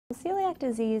Celiac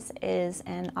disease is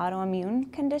an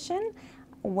autoimmune condition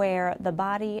where the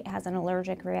body has an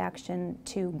allergic reaction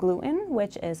to gluten,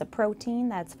 which is a protein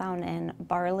that's found in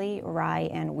barley, rye,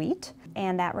 and wheat.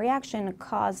 And that reaction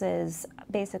causes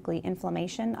basically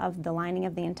inflammation of the lining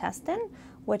of the intestine,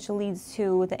 which leads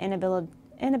to the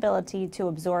inability to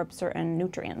absorb certain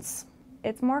nutrients.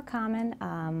 It's more common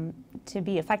to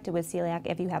be affected with celiac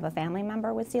if you have a family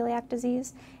member with celiac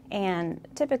disease, and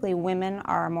typically women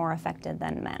are more affected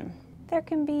than men. There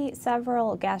can be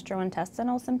several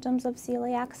gastrointestinal symptoms of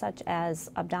celiac, such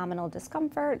as abdominal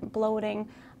discomfort, bloating,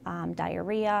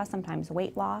 diarrhea, sometimes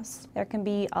weight loss. There can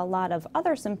be a lot of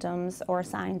other symptoms or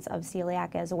signs of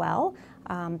celiac as well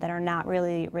that are not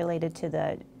really related to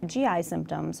the GI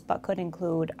symptoms, but could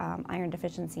include iron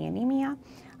deficiency anemia,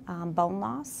 bone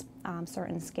loss,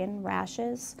 certain skin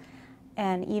rashes,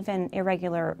 and even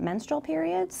irregular menstrual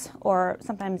periods, or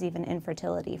sometimes even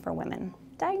infertility for women.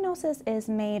 Diagnosis is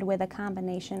made with a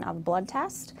combination of blood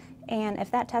tests, and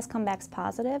if that test comes back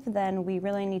positive, then we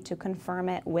really need to confirm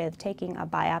it with taking a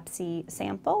biopsy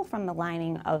sample from the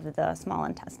lining of the small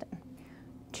intestine.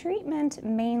 Treatment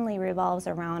mainly revolves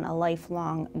around a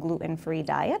lifelong gluten-free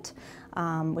diet,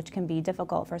 which can be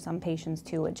difficult for some patients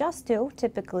to adjust to.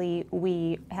 Typically,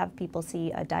 we have people see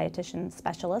a dietitian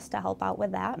specialist to help out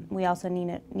with that. We also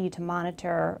need to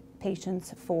monitor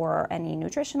patients for any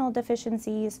nutritional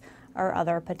deficiencies or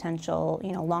other potential,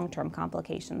 long-term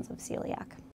complications of celiac.